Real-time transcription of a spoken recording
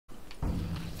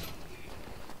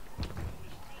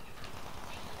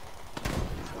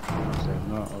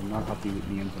not happy with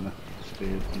the internet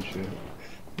speed and shit.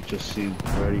 It just seems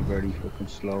very, very fucking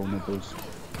slow and it does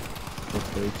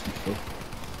updates and stuff.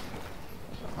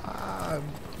 I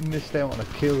missed out on a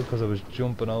kill because I was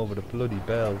jumping over the bloody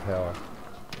bell tower.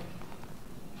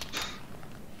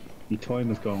 The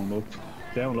time is going up.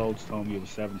 Downloads told me it was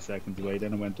 7 seconds away,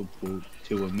 then it went up to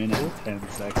a minute and 10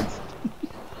 seconds.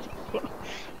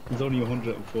 There's only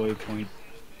 105.6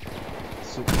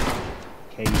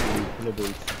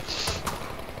 kilobytes.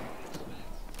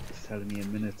 It's telling me a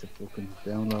minute to fucking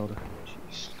download it.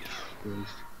 Jesus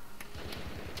Christ.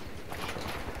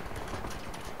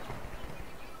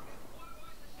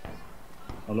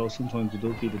 Although sometimes it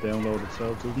does be the download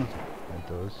itself, doesn't it? It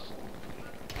does.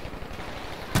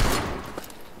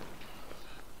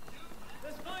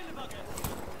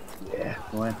 Yeah,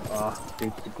 right. Ah,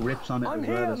 the grips on it I'm as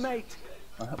well. here, As, mate.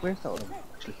 where's that one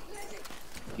actually?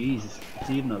 Jesus, it's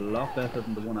even a lot better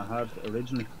than the one I had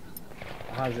originally.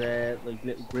 It has like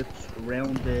little grips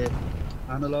around the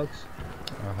analogs.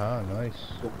 Aha,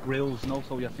 nice. But grills, no,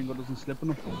 so your finger doesn't slip on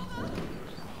them.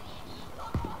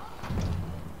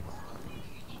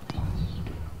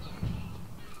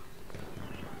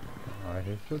 I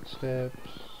hear footsteps.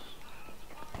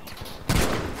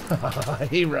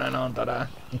 He ran onto that.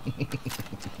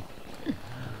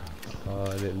 Oh,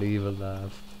 little evil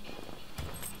laugh.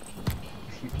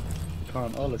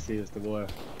 Can't, all I see is the wire.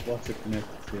 What's it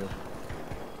connected to?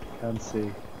 Can't see.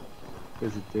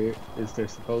 Is it there? Is there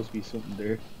supposed to be something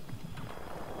there?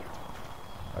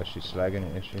 Oh, she's slagging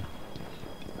it, is she?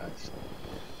 That's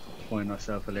find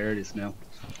myself hilarious now.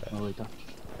 Okay. Oh, like that.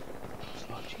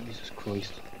 Oh, Jesus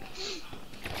Christ.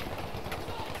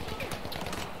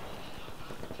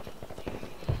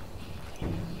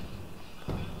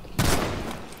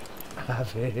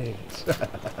 Have it.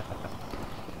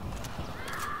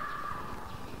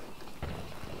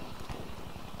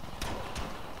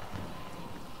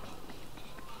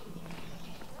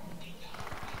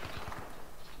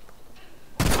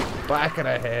 Back of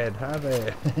the head, have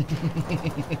it.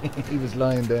 He was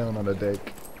lying down on the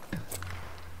deck.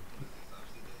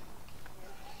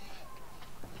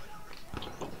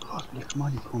 God, come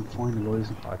on, you can't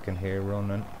finalise it. I can hear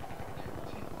running.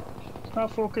 It's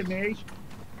not fucking me.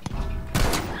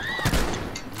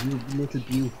 You little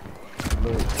beaut.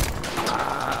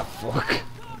 Ah, fuck.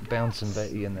 Bouncing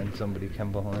Betty and then somebody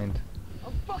came behind.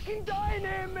 I'm fucking dying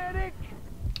here, medic.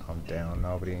 I'm down,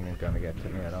 nobody ain't gonna get to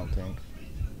me, I don't think.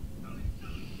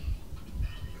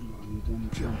 Come on, you done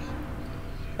the jump.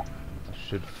 I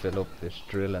should fill up this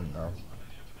drilling now.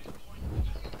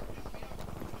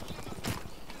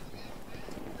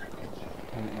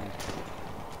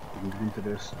 I'm into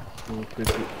this real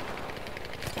quickly.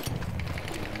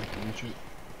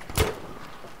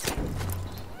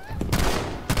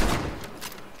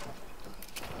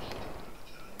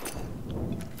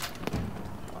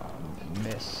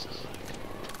 Missed.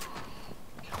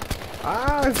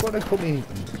 Ah, I've got to come in.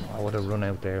 I would have run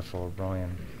out there for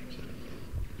Brian.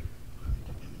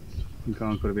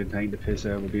 Con could have been taking the piss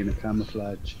out of being a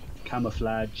camouflaged.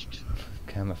 Camouflaged.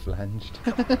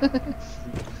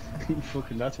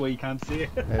 Fucking, that's why you can't see it.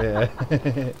 Yeah.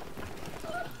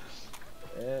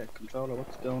 Controller,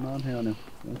 what's going on here now?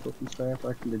 Don't fucking start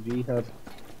back in the jihad.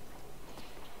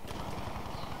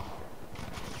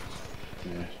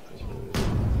 Yeah.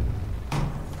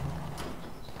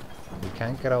 You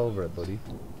can't get over it, buddy.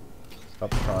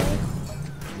 Stop trying.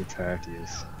 Retard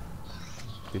is.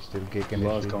 He's still kicking He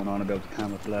was it. going on about the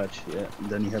camouflage, yeah, and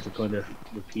then he had to kind of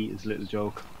repeat his little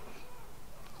joke.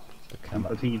 I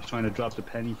think he was trying to drop the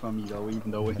penny from me though,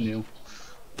 even though I knew.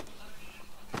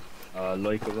 I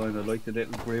like it, Ryan. I like the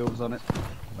little grills on it.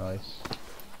 Nice.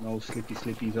 No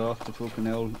slippies off the fucking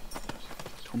old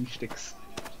thumbsticks.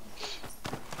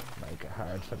 Make it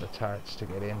hard for the tarts to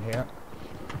get in here.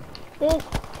 Oh!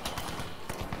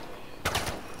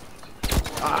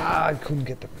 Ah, I couldn't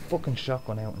get the fucking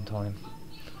shotgun out in time.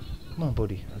 Come on,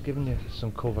 buddy. I've given you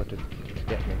some cover to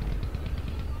get me.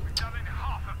 We're down in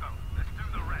half of them. Let's do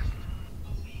the rest.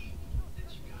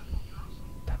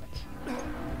 Damn it.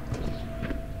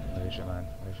 Where's your man?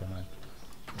 Where's your man?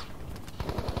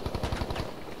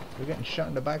 You're getting shot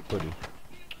in the back, buddy.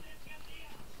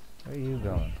 Where are you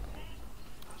going?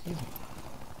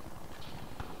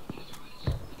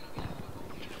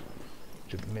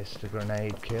 Just missed the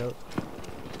grenade kill.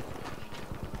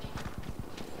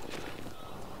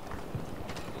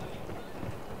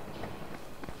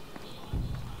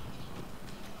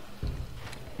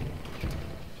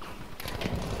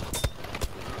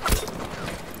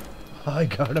 I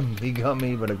got him. He got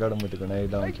me, but I got him with the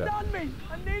grenade They launcher. done me.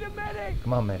 I need a medic.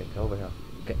 Come on, medic, over here.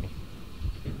 Get me.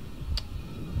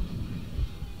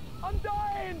 I I'm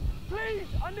dying! Please,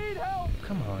 I need help!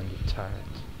 Come on, you tart.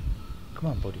 Come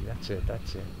on, buddy, that's it,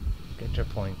 that's it. Get your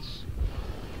points.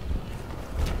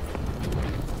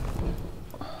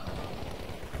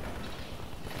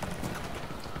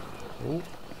 Oh,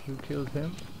 who killed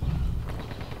him?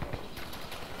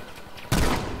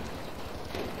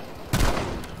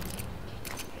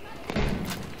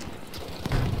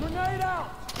 Grenade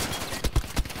out!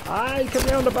 Aye, come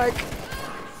round the back!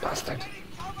 Bastard!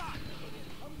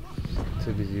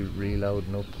 Too busy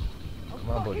reloading up. Come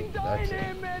on, buddy, Fucking dying that's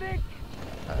here, it. medic!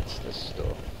 That's the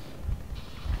stuff.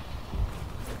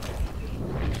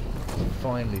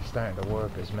 Finally starting to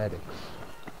work as medics.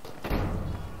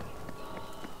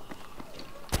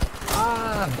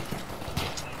 Ah!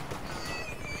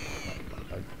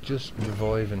 I'm just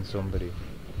reviving somebody.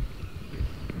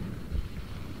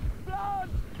 Blood!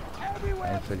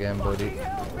 Everywhere! Thanks again, buddy. Fucking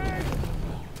help me!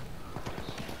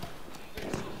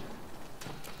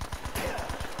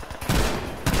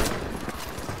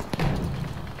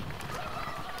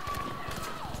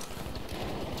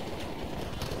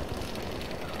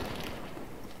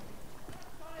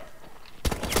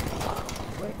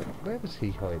 Where was he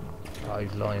hiding? Oh,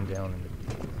 he's lying down in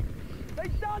the They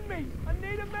done me! I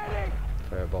need a medic!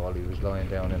 fair ball. He was lying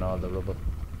down in all the rubble.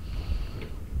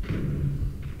 Come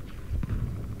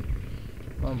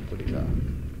on, buddy, that.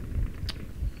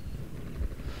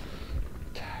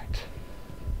 Tart.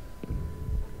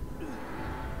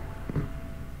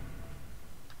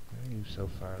 Why are you so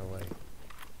far away?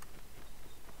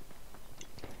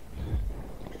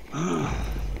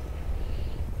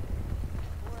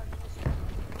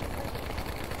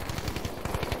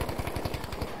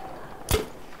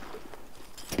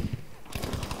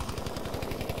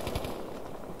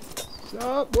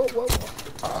 Stop! Whoa, whoa,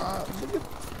 whoa. Ah,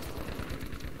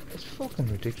 it's fucking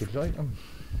ridiculous. Right?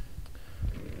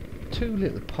 Two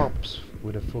little pops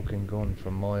with a fucking gun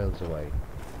from miles away.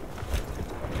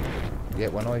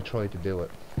 Yet when I try to do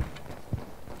it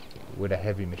with a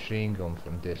heavy machine gun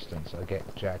from distance, I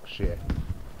get jack shit.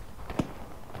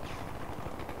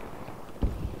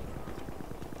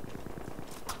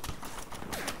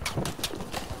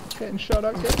 Getting shot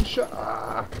at, getting shot.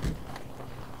 Ah!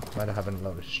 Might have having a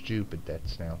lot of stupid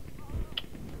deaths now.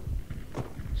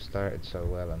 Started so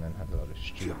well and then had a lot of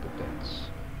stupid deaths.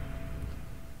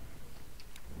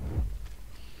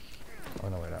 I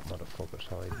know where that motherfucker's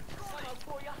hiding.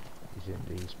 He's in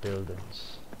these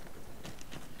buildings.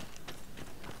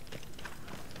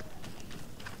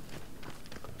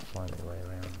 Gotta find my way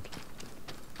around.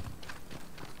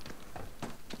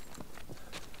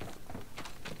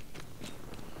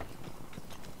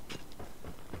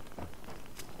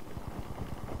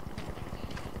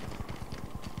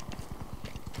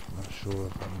 Sure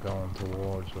if I'm going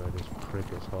towards where this prick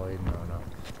is hiding or not.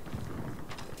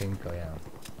 I think I am.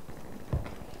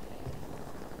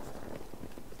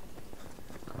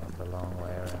 Gone the long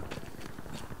way around.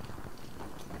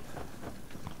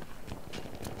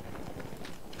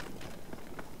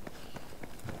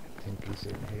 I think he's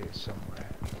in here somewhere.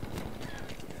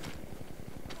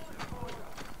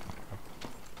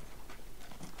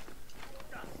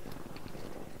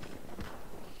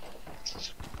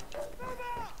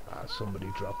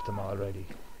 Somebody dropped them already.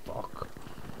 Fuck.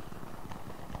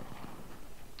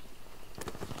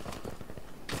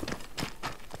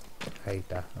 Hate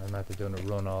that. I'm after doing a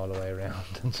run all the way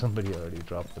around and somebody already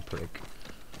dropped the prick.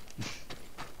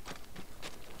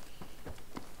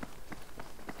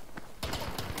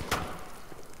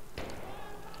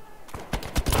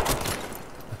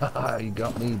 Haha, you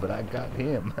got me, but I got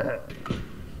him.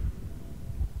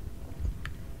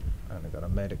 And I got a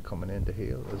medic coming in to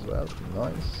heal as well.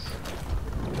 Nice.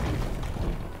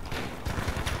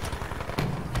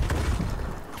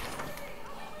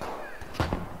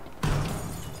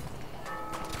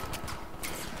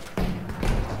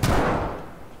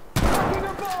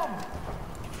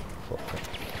 Fuck it.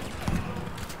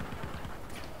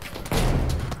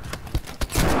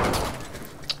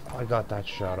 I got that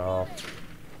shot off.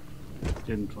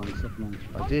 Didn't try something.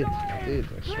 I did. I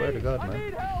swear to God,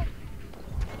 man.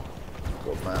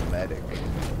 Good man, medic.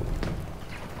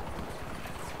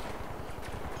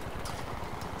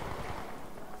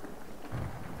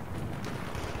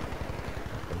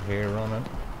 From here running.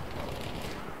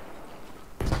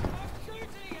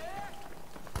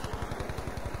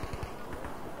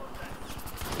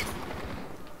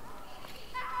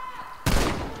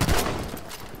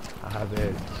 I have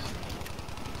it.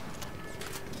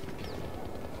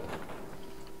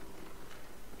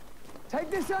 Take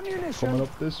this ammunition! Coming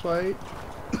up this way.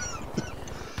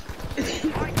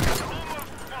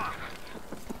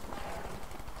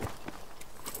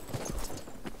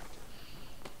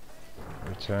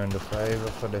 return the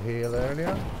favour for the heal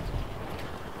earlier.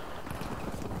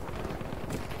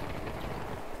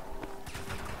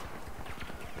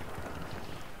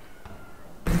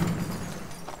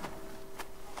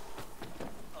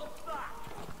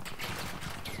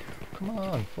 Come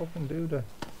on, fucking do that.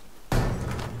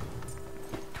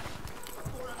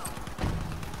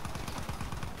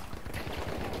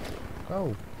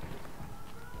 Go.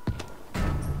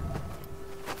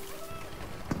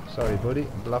 Sorry buddy,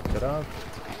 blocked it off.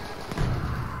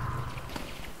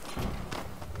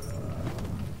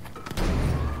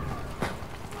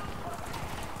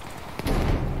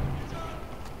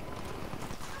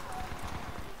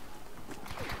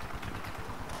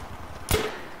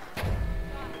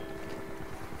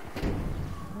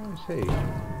 Where is he?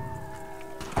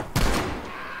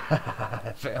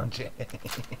 I found you.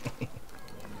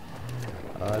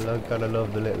 Oh look, gotta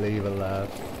love the little evil laugh.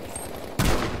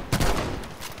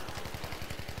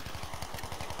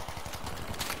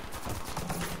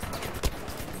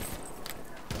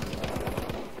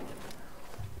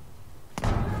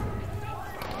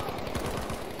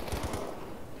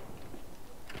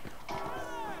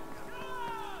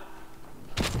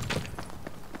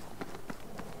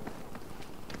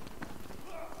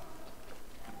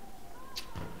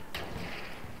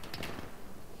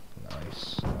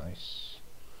 Nice.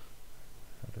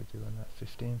 How do I do on that?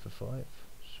 15 for 5.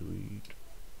 Sweet.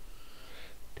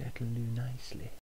 That'll do nicely.